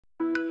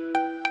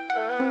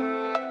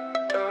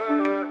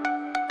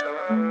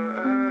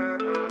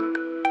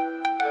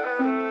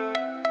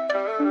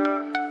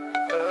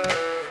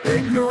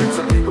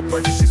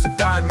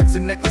chains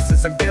and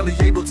necklaces. I'm barely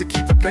able to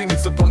keep the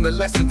payments upon the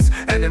lessons,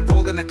 and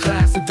enrolled in a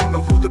class and don't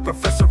know who the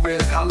professor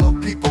is. How low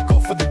people go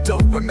for the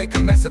dope and make a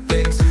mess of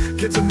things.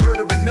 Kids are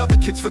murdering other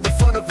kids for the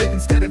fun of it.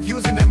 Instead of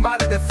using their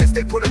mind and their fist,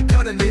 they put a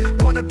gun in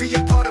it. Wanna be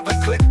a part of a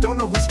clique, don't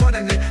know who's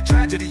running it.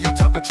 Tragedy on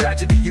top of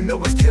tragedy, you know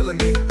it's killing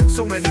me.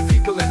 So many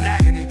people in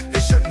agony, they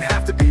shouldn't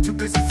have to be too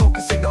busy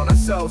focusing on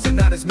ourselves and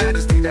not His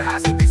Majesty. There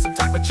has to be some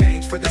type of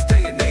change for this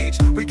day and age.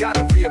 We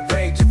gotta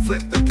rearrange and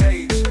flip the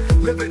page.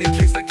 Living in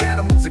case like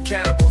animals and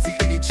cannibals,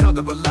 eating each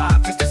other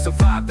alive just to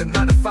survive the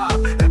 9 to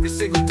 5. Every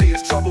single day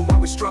is trouble while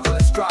we struggle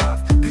and strive.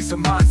 Peace of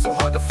mind so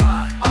hard to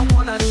find. I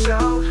wanna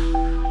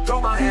shout, throw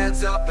my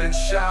hands up and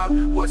shout.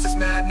 What's this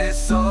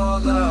madness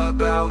all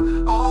about?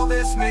 All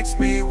this makes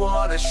me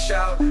wanna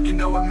shout. You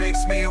know it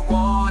makes me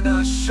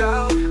wanna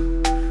shout.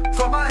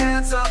 Throw my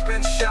hands up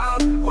and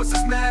shout. What's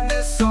this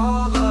madness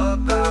all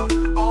about?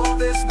 All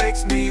this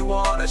makes me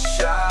wanna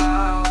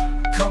shout.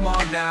 Come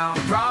on now.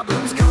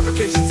 Problems,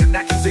 complications, and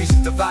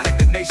accusations dividing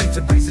the nation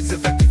to races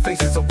of empty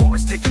faces. A war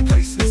is taking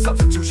place, and a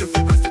substitution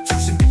for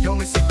restitution. The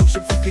only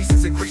solution for peace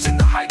is increasing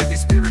the height of their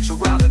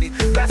spirituality.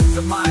 Masses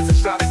of minds are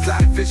shrouded,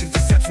 clouded vision,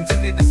 deceptions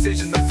and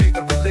indecision. The faith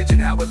of religion,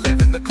 how we're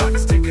living. The clock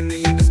is ticking,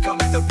 the end is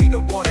coming. There'll be no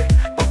warning,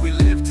 but we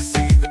live to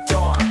see the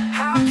dawn.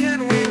 How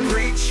can we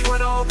preach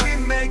when all we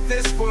make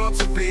this world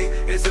to be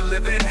is a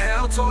living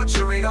hell,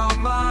 torturing our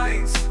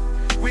minds?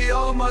 We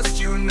all must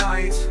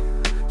unite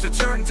to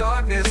turn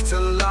darkness to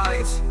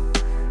light,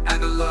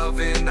 and the love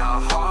in our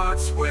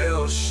hearts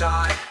will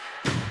shine.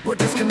 We're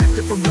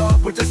disconnected from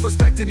love, we're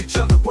disrespecting each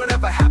other.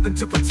 Whatever happened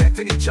to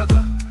protecting each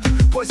other?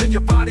 Poison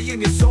your body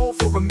and your soul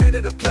for a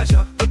minute of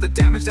pleasure, but the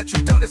damage that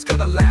you've done is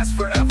gonna last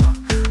forever.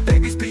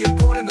 Babies being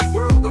born in the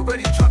world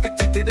already drug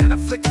addicted and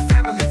afflicted.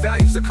 Family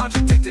values are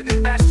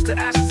contradicted. Ashes to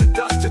ashes and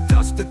dust to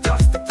dust to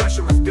dust. The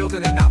pressure is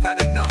building and I've had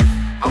enough.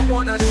 I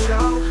wanna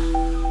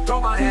shout,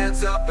 throw my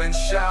hands up and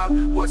shout.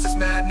 What's this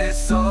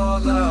madness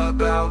all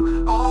about?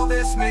 All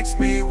this makes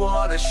me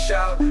wanna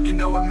shout. You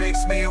know it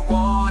makes me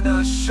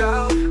wanna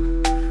shout.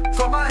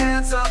 Throw my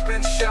hands up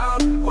and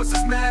shout. What's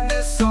this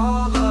madness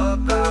all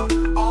about?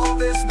 All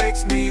this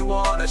makes me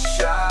wanna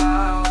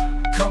shout.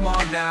 Come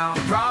on now.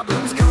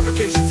 Problems,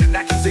 complications, and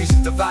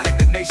accusations dividing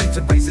the nation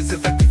to races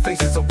of empty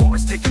faces. A war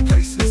is taking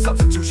place, and a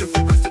substitution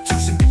for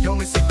restitution. The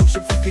only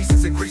solution for peace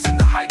is increasing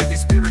the height of their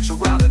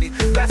spirituality.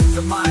 Masses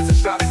of minds are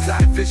shrouded,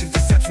 clouded vision,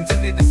 deceptions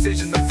and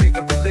indecision. The faith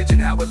of religion,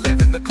 how we're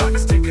living. The clock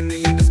is ticking,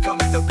 the end is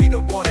coming. There'll be no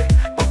warning,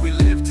 but we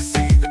live to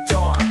see the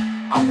dawn.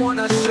 I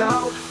wanna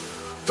shout,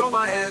 throw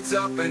my hands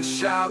up and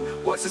shout.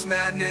 What's this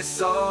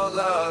madness all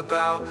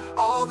about?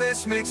 All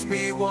this makes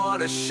me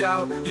wanna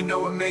shout. You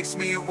know it makes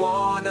me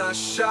wanna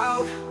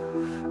shout.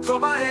 Throw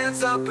my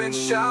hands up and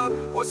shout.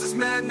 What's this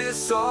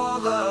madness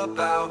all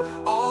about?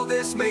 All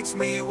this makes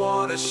me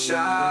wanna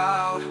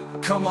shout.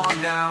 Come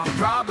on now.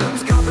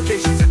 Problems,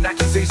 complications, and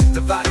accusations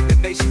dividing the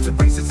nation to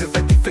races of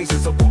empty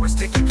faces. A war is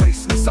taking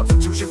place, and a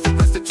substitution for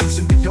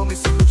restitution. The only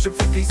solution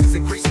for peace is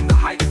increasing the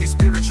height of their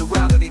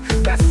spirituality.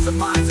 Masses of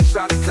minds are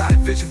shrouded, clouded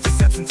vision,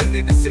 deceptions and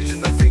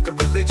indecision. The faith of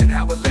religion,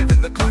 how we're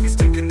living. The clock is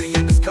ticking, the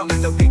end is coming.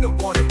 There'll be